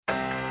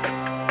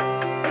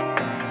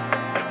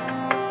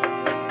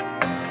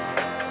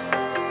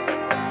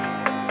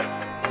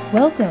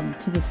Welcome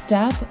to the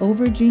Stop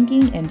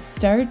Overdrinking and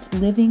Start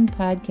Living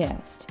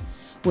podcast,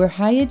 where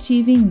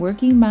high-achieving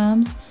working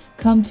moms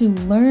come to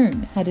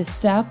learn how to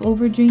stop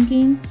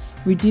overdrinking,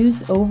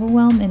 reduce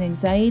overwhelm and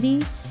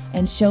anxiety,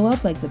 and show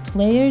up like the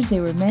players they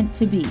were meant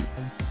to be.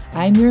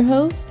 I'm your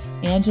host,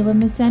 Angela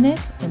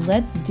Masenik, and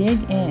let's dig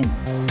in.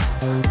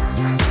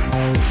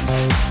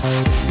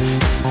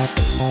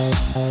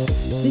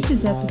 This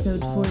is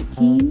episode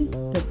 14,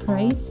 The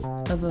Price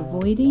of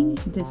Avoiding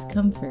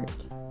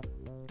Discomfort.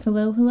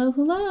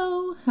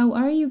 Hello. How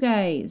are you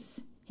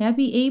guys?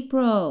 Happy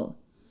April.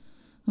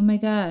 Oh my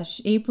gosh,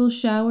 April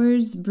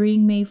showers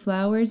bring May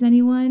flowers,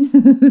 anyone?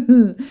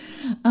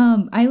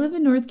 I live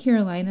in North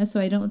Carolina, so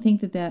I don't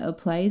think that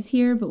applies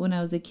here, but when I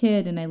was a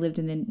kid and I lived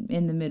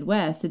in the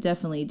Midwest, it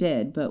definitely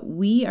did. But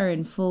we are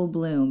in full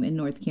bloom in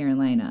North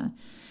Carolina.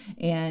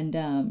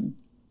 And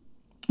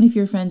if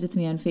you're friends with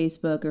me on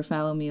Facebook or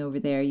follow me over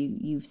there,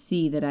 you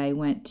see that I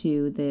went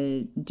to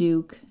the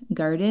Duke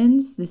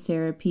Gardens, the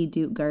Sarah P.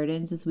 Duke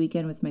Gardens this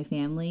weekend with my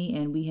family,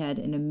 and we had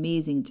an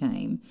amazing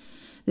time.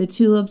 The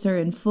tulips are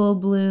in full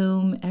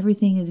bloom.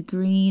 Everything is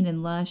green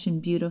and lush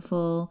and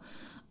beautiful.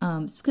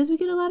 It's because we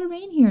get a lot of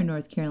rain here in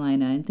North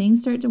Carolina, and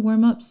things start to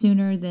warm up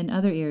sooner than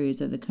other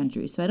areas of the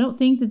country. So I don't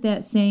think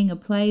that saying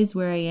applies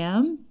where I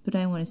am, but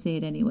I want to say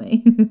it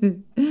anyway.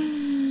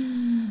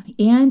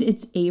 And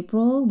it's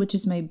April, which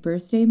is my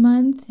birthday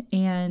month.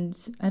 And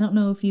I don't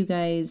know if you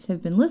guys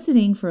have been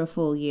listening for a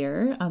full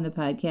year on the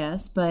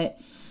podcast, but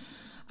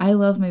I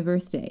love my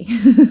birthday.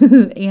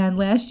 And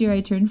last year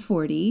I turned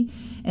 40,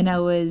 and I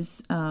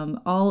was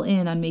all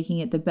in on making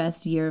it the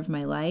best year of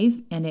my life,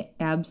 and it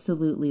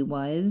absolutely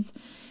was.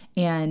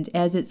 And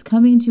as it's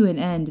coming to an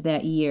end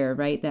that year,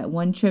 right, that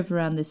one trip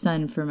around the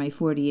sun for my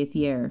 40th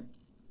year,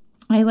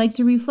 I like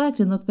to reflect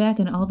and look back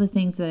on all the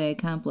things that I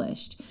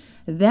accomplished.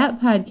 That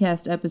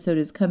podcast episode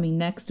is coming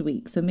next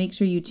week, so make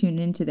sure you tune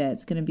into that.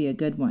 It's going to be a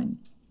good one.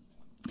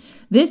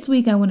 This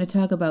week I want to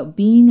talk about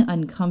being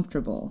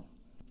uncomfortable.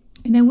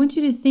 And I want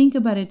you to think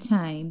about a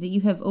time that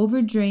you have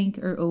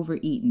overdrank or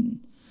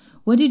overeaten.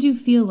 What did you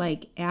feel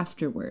like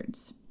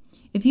afterwards?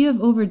 If you have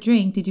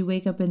overdrank, did you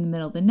wake up in the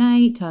middle of the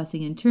night,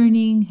 tossing and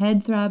turning,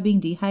 head throbbing,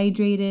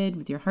 dehydrated,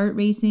 with your heart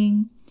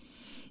racing?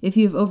 If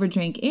you have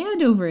overdrank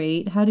and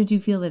overate, how did you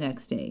feel the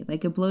next day?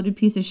 Like a bloated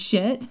piece of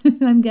shit,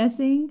 I'm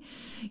guessing.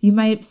 You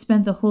might have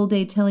spent the whole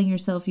day telling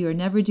yourself you are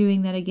never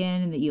doing that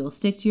again and that you'll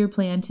stick to your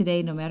plan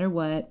today no matter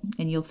what,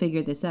 and you'll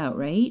figure this out,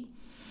 right?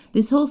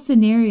 This whole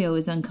scenario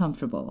is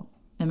uncomfortable.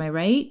 Am I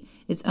right?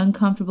 It's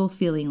uncomfortable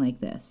feeling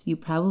like this. You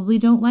probably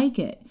don't like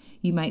it.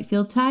 You might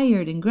feel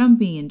tired and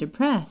grumpy and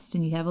depressed,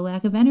 and you have a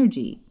lack of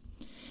energy.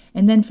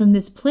 And then from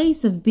this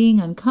place of being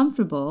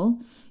uncomfortable,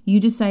 you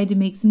decide to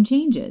make some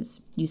changes.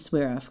 You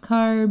swear off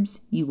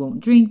carbs. You won't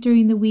drink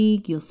during the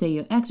week. You'll say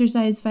you'll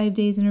exercise 5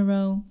 days in a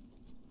row.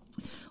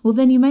 Well,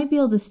 then you might be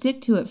able to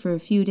stick to it for a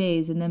few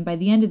days, and then by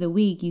the end of the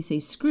week, you say,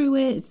 screw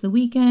it, it's the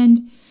weekend,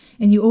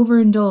 and you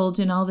overindulge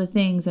in all the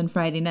things on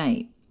Friday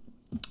night.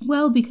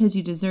 Well, because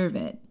you deserve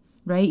it,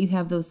 right? You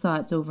have those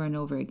thoughts over and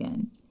over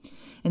again.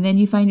 And then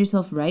you find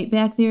yourself right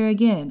back there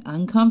again,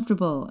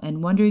 uncomfortable,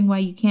 and wondering why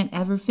you can't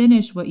ever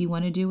finish what you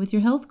want to do with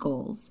your health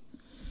goals.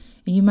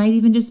 And you might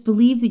even just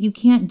believe that you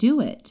can't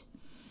do it.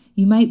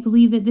 You might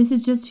believe that this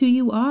is just who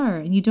you are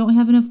and you don't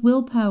have enough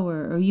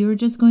willpower, or you're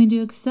just going to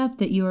accept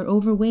that you are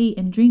overweight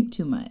and drink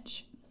too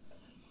much.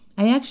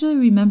 I actually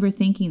remember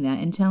thinking that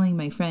and telling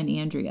my friend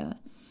Andrea.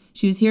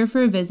 She was here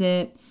for a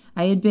visit.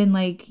 I had been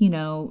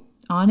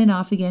on and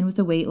off again with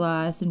the weight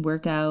loss and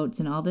workouts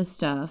and all this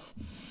stuff.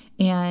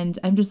 And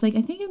I'm just like,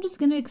 I think I'm just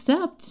going to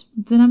accept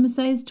that I'm a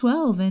size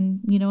 12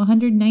 and,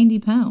 190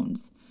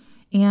 pounds.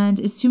 And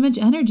it's too much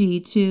energy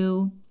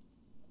to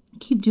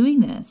keep doing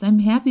this. I'm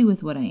happy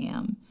with what I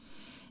am.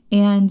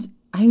 And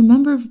I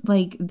remember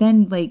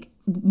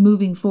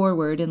moving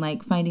forward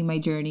and finding my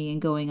journey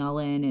and going all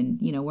in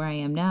and, where I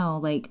am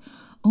now,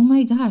 oh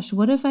my gosh,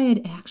 what if I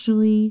had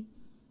actually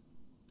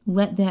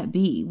let that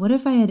be? What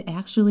if I had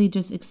actually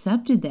just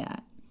accepted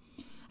that?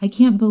 I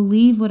can't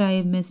believe what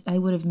I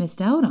would have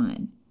missed out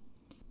on.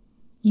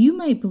 You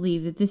might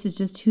believe that this is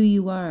just who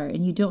you are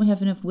and you don't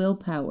have enough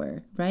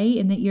willpower, right?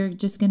 And that you're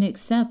just going to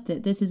accept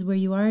that this is where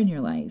you are in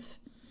your life.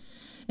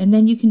 And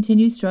then you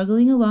continue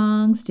struggling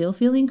along, still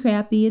feeling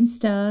crappy and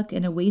stuck,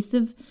 and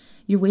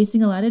you're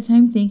wasting a lot of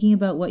time thinking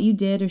about what you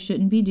did or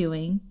shouldn't be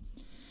doing.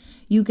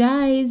 You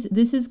guys,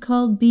 this is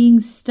called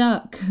being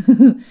stuck.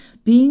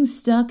 Being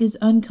stuck is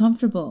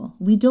uncomfortable.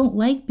 We don't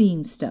like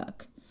being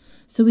stuck.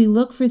 So we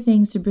look for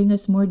things to bring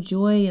us more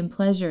joy and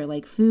pleasure,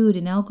 like food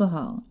and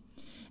alcohol.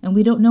 And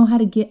we don't know how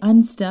to get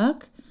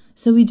unstuck,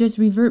 so we just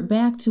revert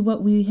back to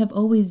what we have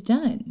always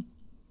done.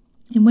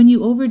 And when you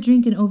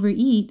overdrink and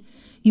overeat,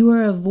 you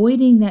are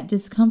avoiding that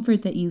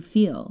discomfort that you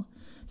feel.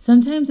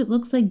 Sometimes it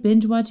looks like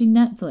binge watching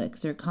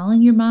Netflix or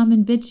calling your mom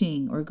and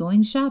bitching or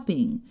going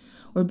shopping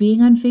or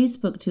being on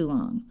Facebook too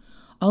long.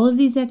 All of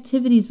these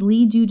activities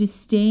lead you to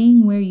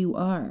staying where you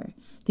are.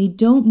 They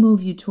don't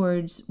move you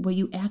towards what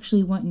you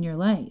actually want in your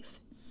life.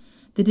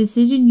 The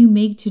decision you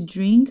make to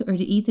drink or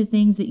to eat the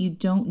things that you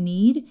don't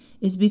need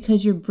is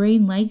because your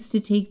brain likes to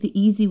take the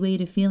easy way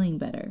to feeling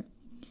better.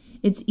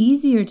 It's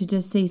easier to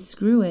just say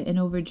screw it and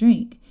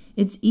overdrink.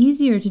 It's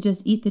easier to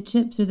just eat the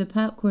chips or the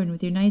popcorn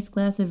with your nice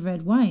glass of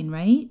red wine,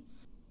 right?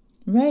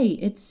 Right,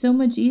 it's so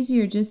much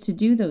easier just to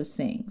do those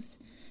things.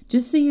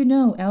 Just so you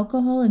know,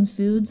 alcohol and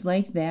foods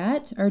like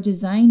that are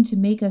designed to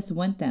make us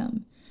want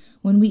them.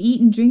 When we eat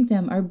and drink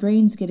them, our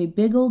brains get a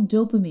big old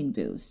dopamine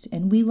boost,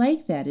 and we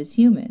like that as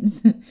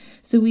humans.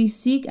 So we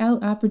seek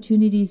out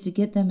opportunities to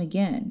get them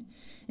again.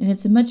 And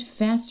it's a much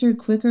faster,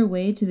 quicker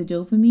way to the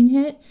dopamine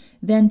hit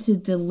than to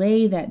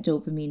delay that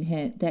dopamine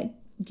hit that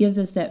gives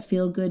us that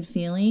feel-good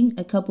feeling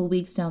a couple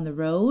weeks down the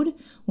road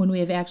when we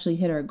have actually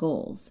hit our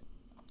goals.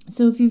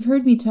 So if you've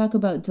heard me talk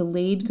about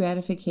delayed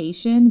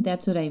gratification,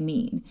 that's what I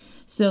mean.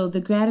 So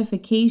the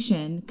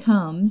gratification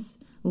comes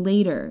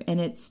later, and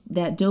it's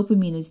that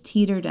dopamine is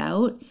teetered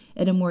out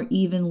at a more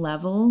even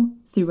level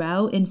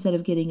throughout instead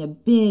of getting a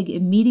big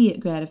immediate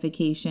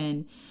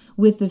gratification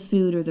with the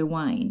food or the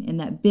wine and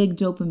that big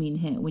dopamine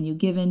hit. When you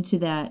give in to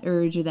that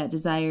urge or that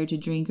desire to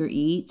drink or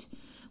eat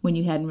when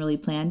you hadn't really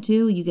planned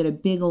to, you get a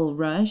big old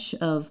rush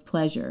of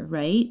pleasure,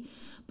 right?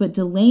 But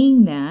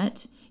delaying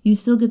that, you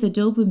still get the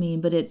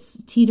dopamine, but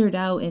it's teetered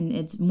out and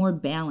it's more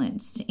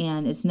balanced,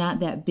 and it's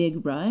not that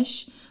big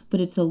rush, but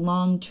it's a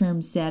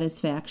long-term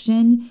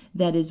satisfaction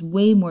that is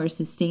way more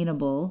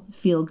sustainable,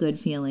 feel-good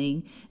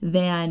feeling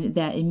than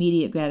that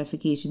immediate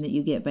gratification that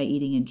you get by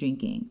eating and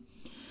drinking.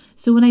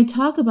 So when I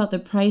talk about the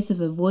price of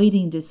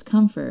avoiding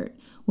discomfort,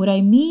 what I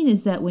mean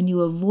is that when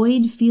you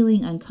avoid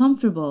feeling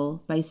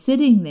uncomfortable by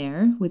sitting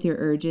there with your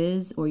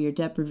urges or your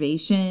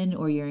deprivation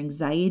or your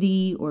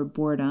anxiety or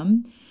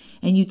boredom,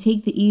 and you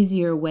take the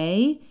easier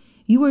way,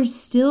 you are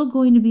still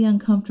going to be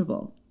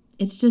uncomfortable.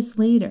 It's just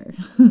later.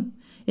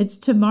 It's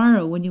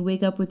tomorrow when you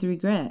wake up with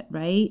regret,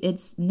 right?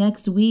 It's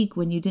next week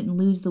when you didn't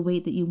lose the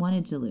weight that you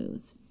wanted to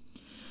lose.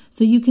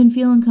 So you can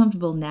feel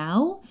uncomfortable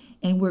now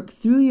and work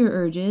through your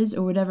urges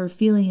or whatever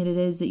feeling it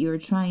is that you're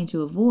trying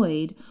to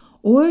avoid,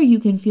 or you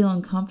can feel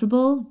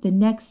uncomfortable the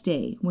next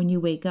day when you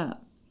wake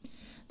up.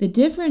 The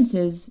difference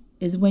is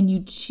when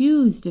you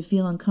choose to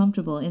feel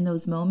uncomfortable in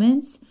those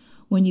moments,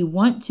 when you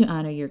want to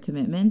honor your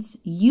commitments,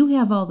 you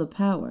have all the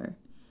power,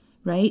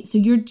 right? So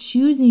you're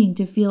choosing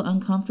to feel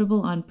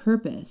uncomfortable on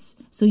purpose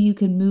so you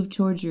can move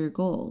towards your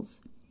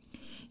goals.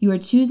 You are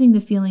choosing the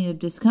feeling of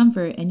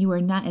discomfort and you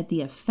are not at the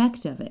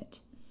effect of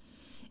it.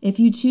 If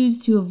you choose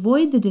to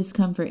avoid the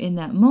discomfort in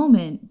that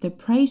moment, the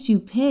price you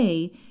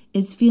pay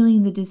is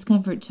feeling the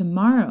discomfort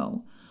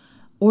tomorrow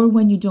or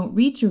when you don't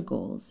reach your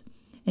goals.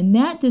 And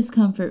that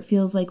discomfort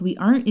feels like we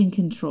aren't in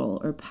control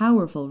or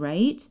powerful,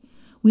 right?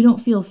 We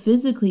don't feel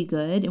physically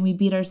good and we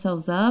beat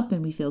ourselves up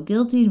and we feel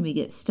guilty and we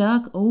get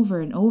stuck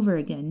over and over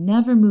again,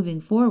 never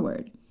moving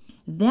forward.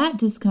 That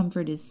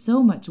discomfort is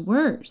so much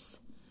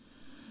worse.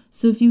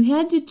 So if you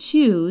had to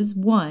choose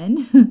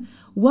one,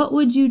 what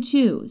would you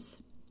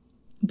choose?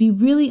 Be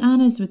really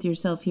honest with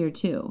yourself here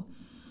too.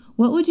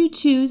 What would you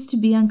choose to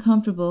be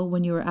uncomfortable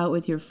when you were out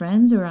with your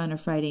friends or on a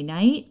Friday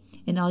night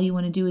and all you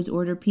want to do is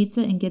order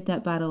pizza and get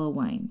that bottle of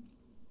wine?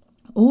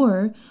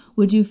 Or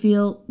would you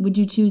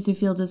choose to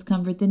feel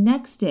discomfort the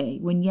next day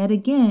when yet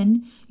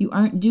again you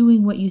aren't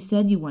doing what you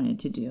said you wanted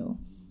to do?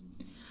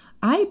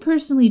 I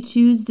personally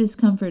choose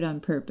discomfort on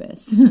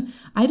purpose.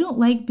 I don't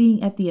like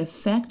being at the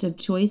effect of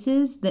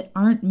choices that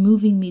aren't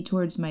moving me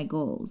towards my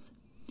goals.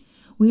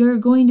 We are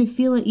going to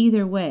feel it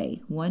either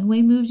way. One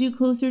way moves you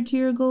closer to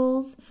your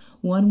goals,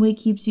 one way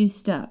keeps you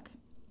stuck.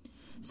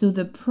 So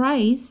the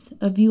price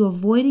of you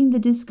avoiding the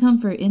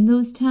discomfort in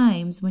those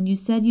times when you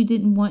said you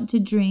didn't want to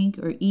drink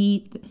or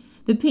eat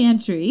the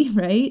pantry,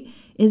 right,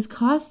 is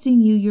costing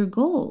you your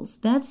goals.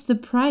 That's the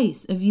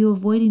price of you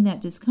avoiding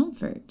that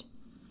discomfort.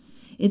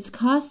 It's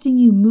costing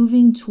you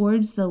moving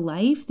towards the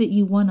life that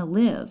you want to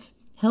live,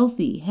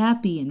 healthy,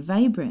 happy, and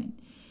vibrant.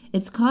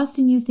 It's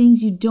costing you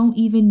things you don't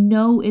even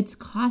know it's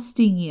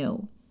costing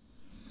you.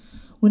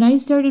 When I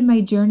started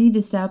my journey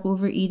to stop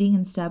overeating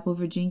and stop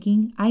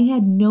overdrinking, I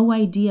had no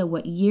idea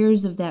what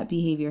years of that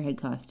behavior had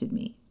costed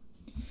me.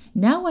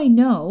 Now I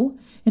know,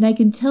 and I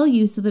can tell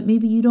you so that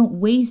maybe you don't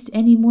waste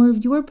any more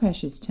of your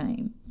precious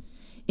time.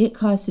 It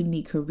costed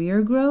me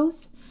career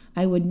growth.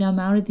 I would numb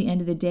out at the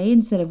end of the day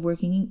instead of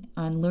working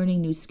on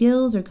learning new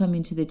skills or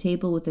coming to the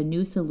table with a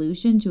new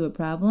solution to a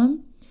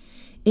problem.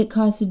 It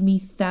costed me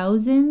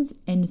thousands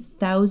and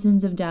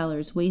thousands of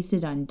dollars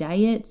wasted on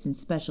diets and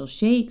special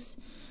shakes,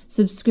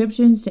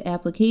 subscriptions to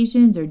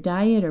applications or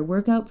diet or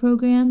workout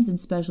programs and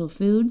special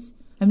foods.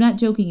 I'm not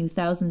joking you,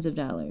 thousands of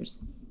dollars.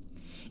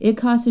 It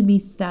costed me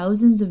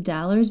thousands of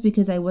dollars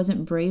because I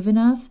wasn't brave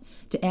enough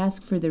to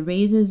ask for the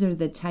raises or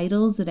the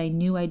titles that I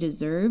knew I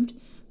deserved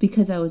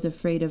because I was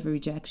afraid of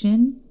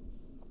rejection.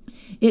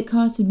 It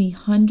costed me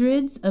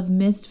hundreds of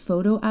missed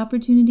photo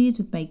opportunities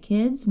with my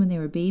kids when they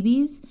were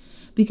babies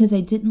because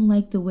I didn't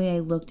like the way I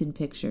looked in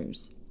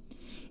pictures.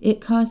 It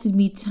costed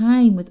me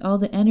time with all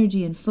the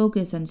energy and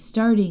focus on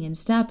starting and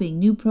stopping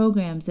new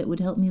programs that would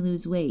help me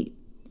lose weight.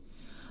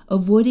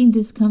 Avoiding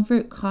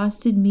discomfort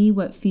costed me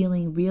what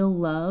feeling real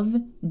love,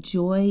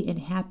 joy, and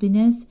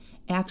happiness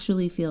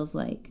actually feels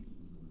like.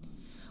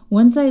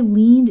 Once I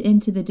leaned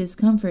into the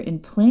discomfort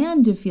and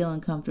planned to feel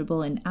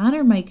uncomfortable and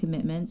honor my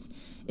commitments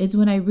is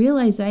when I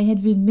realized I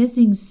had been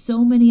missing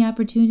so many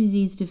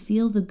opportunities to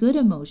feel the good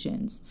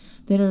emotions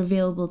that are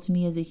available to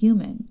me as a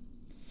human.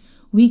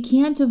 We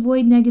can't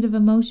avoid negative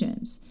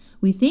emotions.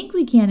 We think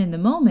we can in the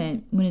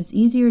moment when it's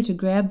easier to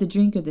grab the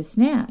drink or the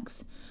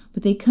snacks,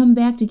 but they come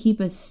back to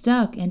keep us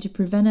stuck and to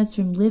prevent us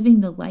from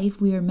living the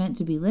life we are meant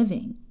to be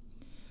living.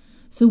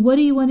 So what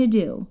do you want to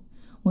do?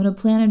 Want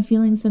to plan on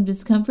feeling some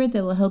discomfort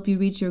that will help you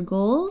reach your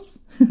goals?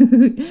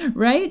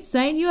 Right?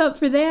 Sign you up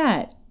for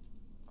that.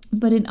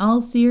 But in all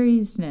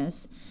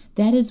seriousness,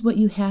 that is what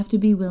you have to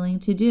be willing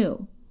to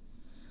do.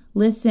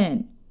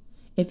 Listen,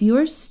 if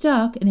you're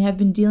stuck and have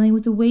been dealing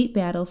with a weight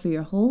battle for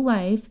your whole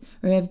life,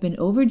 or have been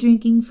over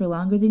drinking for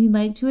longer than you'd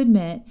like to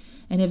admit,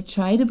 and have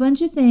tried a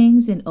bunch of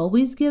things and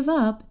always give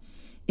up,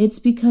 it's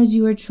because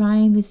you are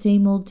trying the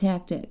same old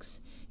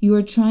tactics. You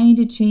are trying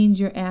to change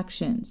your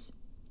actions.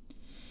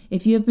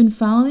 If you have been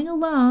following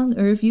along,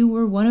 or if you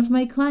were one of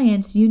my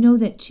clients, you know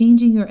that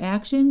changing your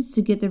actions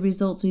to get the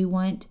results we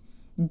want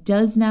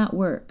does not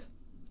work.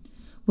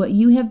 What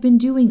you have been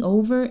doing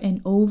over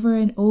and over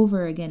and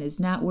over again is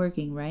not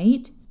working,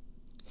 right?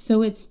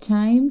 So it's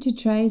time to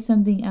try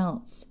something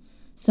else,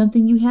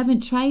 something you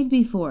haven't tried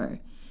before,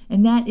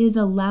 and that is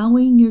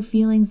allowing your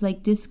feelings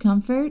like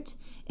discomfort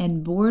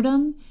and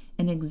boredom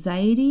and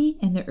anxiety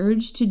and the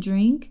urge to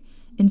drink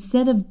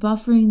instead of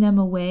buffering them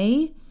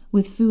away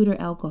with food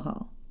or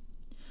alcohol.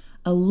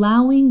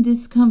 Allowing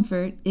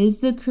discomfort is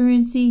the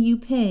currency you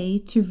pay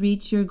to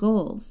reach your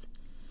goals.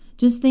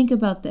 Just think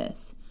about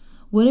this.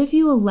 What if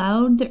you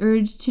allowed the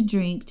urge to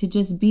drink to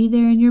just be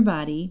there in your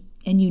body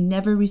and you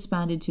never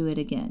responded to it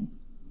again?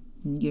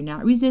 You're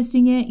not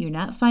resisting it, you're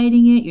not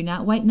fighting it, you're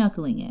not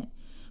white-knuckling it,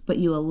 but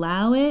you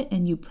allow it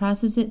and you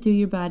process it through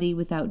your body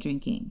without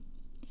drinking.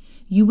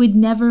 You would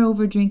never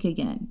overdrink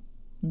again.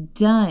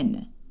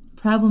 Done.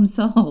 Problem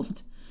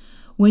solved.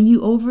 When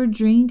you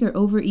overdrink or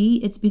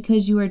overeat, it's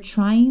because you are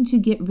trying to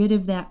get rid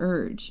of that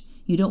urge.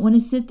 You don't want to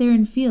sit there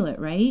and feel it,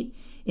 right?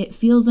 It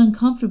feels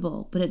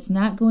uncomfortable, but it's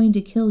not going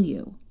to kill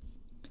you.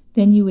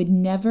 Then you would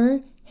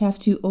never have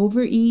to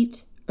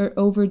overeat or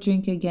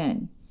overdrink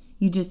again.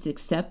 You just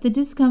accept the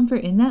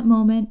discomfort in that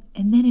moment,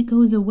 and then it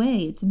goes away.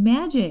 It's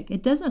magic.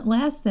 It doesn't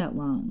last that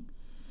long.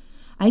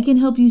 I can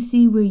help you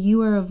see where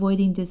you are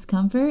avoiding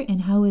discomfort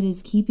and how it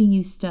is keeping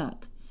you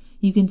stuck.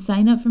 You can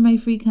sign up for my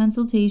free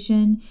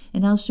consultation,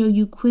 and I'll show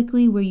you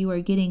quickly where you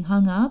are getting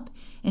hung up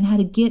and how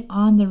to get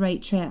on the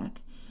right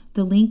track.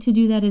 The link to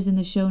do that is in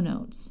the show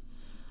notes.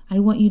 I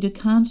want you to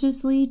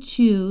consciously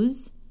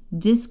choose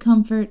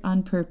discomfort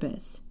on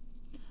purpose.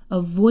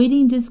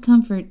 Avoiding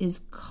discomfort is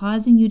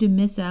causing you to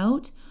miss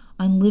out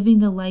on living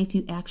the life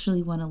you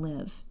actually want to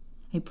live.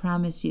 I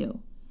promise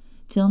you.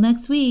 Till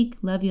next week,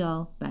 love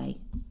y'all. Bye.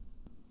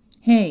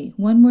 Hey,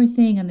 one more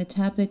thing on the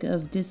topic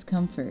of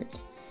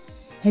discomfort.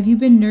 Have you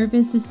been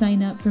nervous to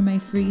sign up for my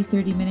free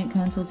 30-minute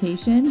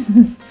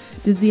consultation?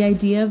 Does the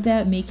idea of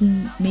that make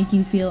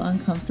you feel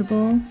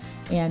uncomfortable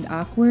and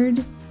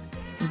awkward?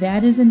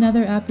 That is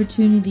another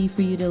opportunity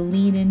for you to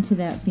lean into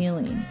that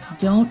feeling.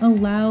 Don't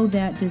allow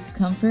that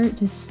discomfort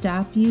to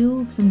stop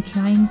you from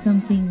trying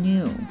something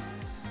new.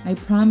 I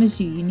promise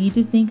you, you need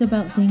to think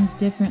about things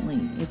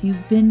differently. If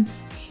you've been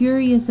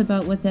curious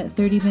about what that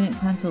 30-minute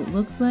consult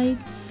looks like,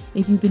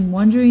 if you've been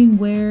wondering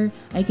where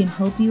I can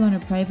help you on a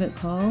private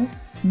call,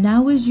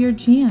 now is your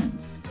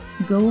chance.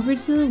 Go over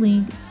to the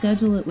link,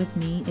 schedule it with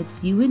me.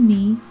 It's you and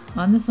me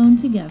on the phone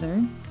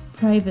together,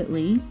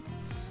 privately,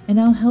 and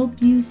I'll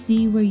help you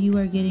see where you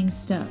are getting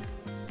stuck.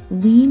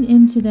 Lean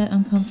into that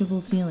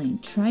uncomfortable feeling.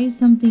 Try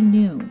something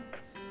new.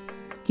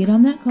 Get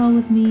on that call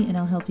with me and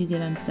I'll help you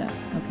get unstuck.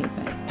 Okay,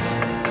 bye.